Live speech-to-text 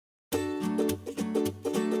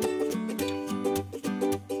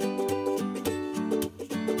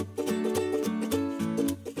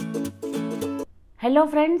Hello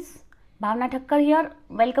friends, Bhavna Thacker here.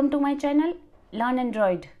 Welcome to my channel Learn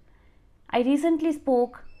Android. I recently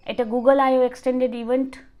spoke at a Google I/O extended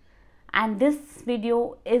event and this video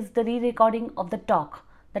is the re-recording of the talk.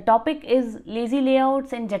 The topic is lazy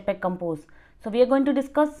layouts in Jetpack Compose. So we are going to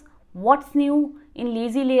discuss what's new in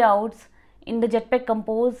lazy layouts in the Jetpack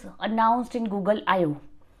Compose announced in Google I/O.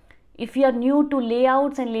 If you are new to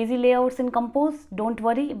layouts and lazy layouts in Compose, don't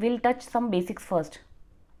worry, we'll touch some basics first.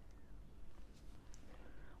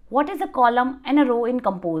 What is a column and a row in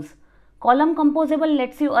Compose? Column composable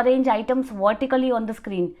lets you arrange items vertically on the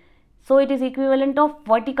screen, so it is equivalent of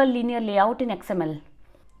vertical linear layout in XML.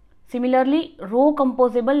 Similarly, row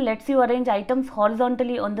composable lets you arrange items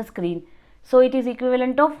horizontally on the screen, so it is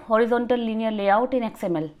equivalent of horizontal linear layout in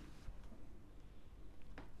XML.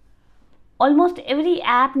 Almost every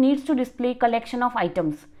app needs to display collection of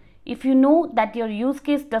items. If you know that your use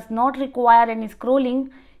case does not require any scrolling,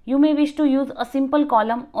 you may wish to use a simple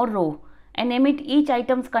column or row and emit each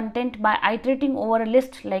item's content by iterating over a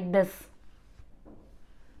list like this.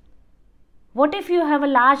 What if you have a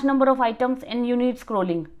large number of items and you need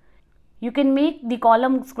scrolling? You can make the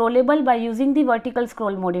column scrollable by using the vertical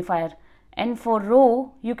scroll modifier, and for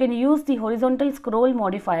row, you can use the horizontal scroll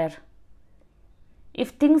modifier.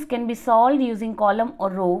 If things can be solved using column or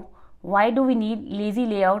row, why do we need lazy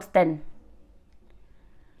layouts then?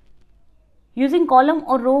 Using column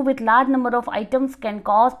or row with large number of items can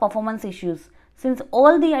cause performance issues, since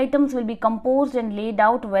all the items will be composed and laid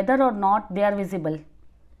out whether or not they are visible.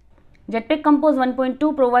 Jetpack Compose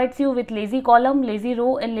 1.2 provides you with lazy column, lazy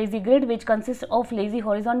row and lazy grid, which consists of lazy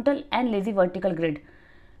horizontal and lazy vertical grid.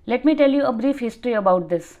 Let me tell you a brief history about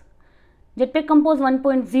this. Jetpack Compose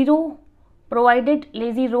 1.0 provided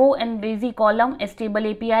lazy row and lazy column as stable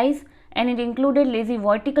APIs, and it included lazy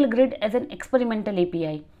vertical grid as an experimental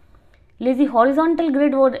API. Lazy horizontal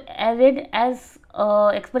grid was added as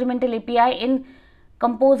experimental API in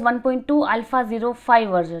Compose 1.2 Alpha 05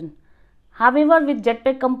 version. However, with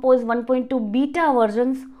Jetpack Compose 1.2 beta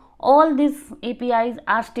versions, all these APIs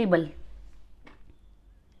are stable.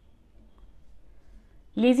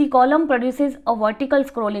 Lazy column produces a vertical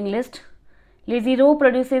scrolling list, lazy row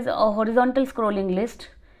produces a horizontal scrolling list,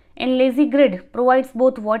 and lazy grid provides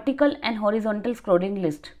both vertical and horizontal scrolling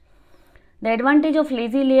list. The advantage of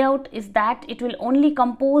lazy layout is that it will only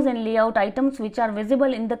compose and lay out items which are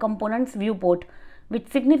visible in the component's viewport, which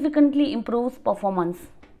significantly improves performance.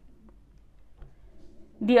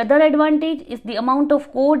 The other advantage is the amount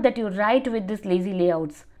of code that you write with these lazy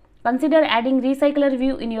layouts. Consider adding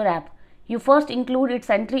recyclerview in your app. You first include its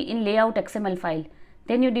entry in layout XML file.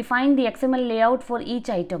 Then you define the XML layout for each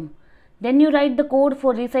item. Then you write the code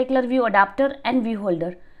for recyclerview adapter and view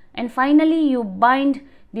holder. And finally, you bind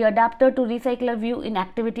the adapter to recyclerview in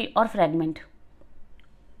activity or fragment.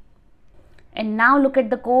 And now look at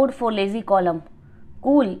the code for lazy column.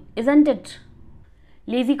 Cool, isn't it?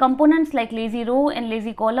 Lazy components like lazy row and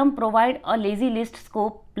lazy column provide a lazy list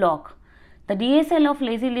scope block. The DSL of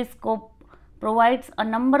lazy list scope provides a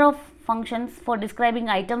number of functions for describing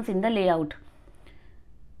items in the layout.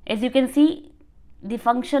 As you can see, the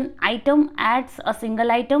function item adds a single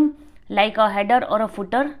item like a header or a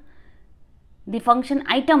footer. The function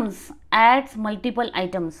items adds multiple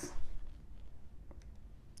items.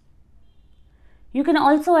 You can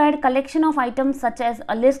also add collection of items such as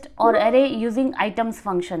a list or array using items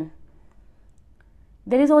function.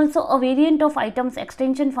 There is also a variant of items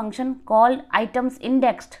extension function called items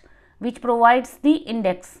indexed, which provides the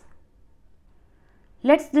index.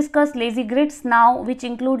 Let's discuss lazy grids now, which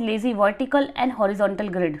include lazy vertical and horizontal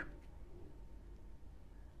grid.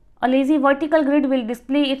 A lazy vertical grid will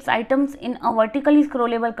display its items in a vertically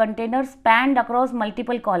scrollable container spanned across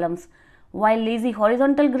multiple columns, while lazy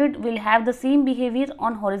horizontal grid will have the same behavior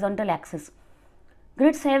on horizontal axis.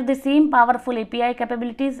 Grids have the same powerful API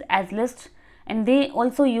capabilities as lists, and they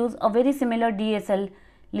also use a very similar DSL,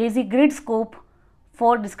 lazy grid scope,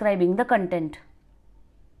 for describing the content.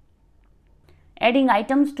 Adding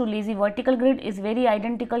items to lazy vertical grid is very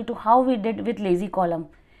identical to how we did with lazy column.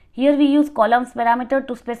 Here we use columns parameter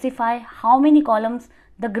to specify how many columns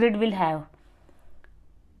the grid will have.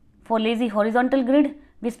 For lazy horizontal grid,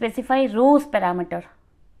 we specify rows parameter.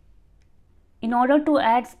 In order to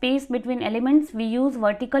add space between elements, we use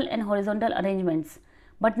vertical and horizontal arrangements.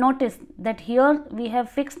 But notice that here we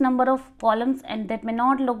have fixed number of columns and that may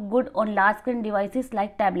not look good on large screen devices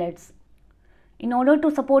like tablets. In order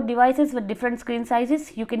to support devices with different screen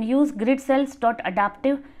sizes, you can use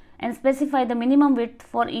gridcells.adaptive and specify the minimum width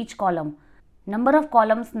for each column. Number of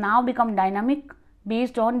columns now become dynamic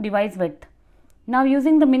based on device width. Now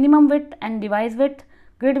using the minimum width and device width,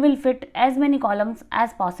 grid will fit as many columns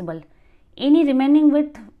as possible. Any remaining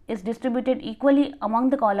width is distributed equally among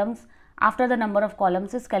the columns after the number of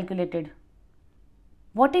columns is calculated.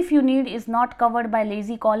 What if your need is not covered by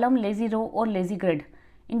lazy column, lazy row or lazy grid?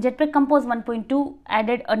 In Jetpack Compose 1.2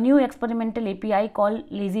 added a new experimental API called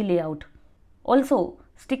lazy layout. Also,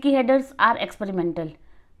 sticky headers are experimental.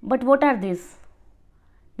 But what are these?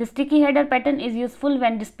 The sticky header pattern is useful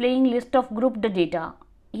when displaying list of grouped data.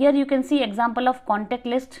 Here you can see example of contact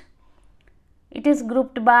list. It is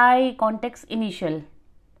grouped by context initial.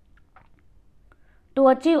 To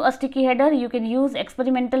achieve a sticky header, you can use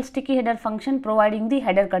experimental sticky header function providing the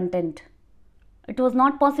header content. It was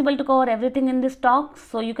not possible to cover everything in this talk,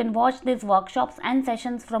 so you can watch these workshops and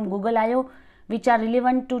sessions from Google I/O which are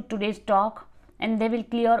relevant to today's talk, and they will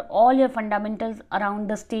clear all your fundamentals around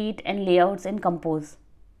the state and layouts in Compose.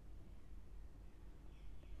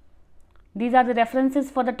 These are the references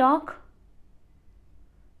for the talk.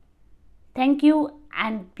 Thank you,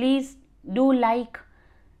 and please do like,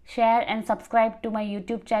 share and subscribe to my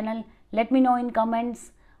YouTube channel. Let me know in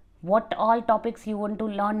comments what all topics you want to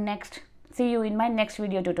learn next. See you in my next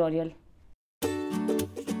video tutorial.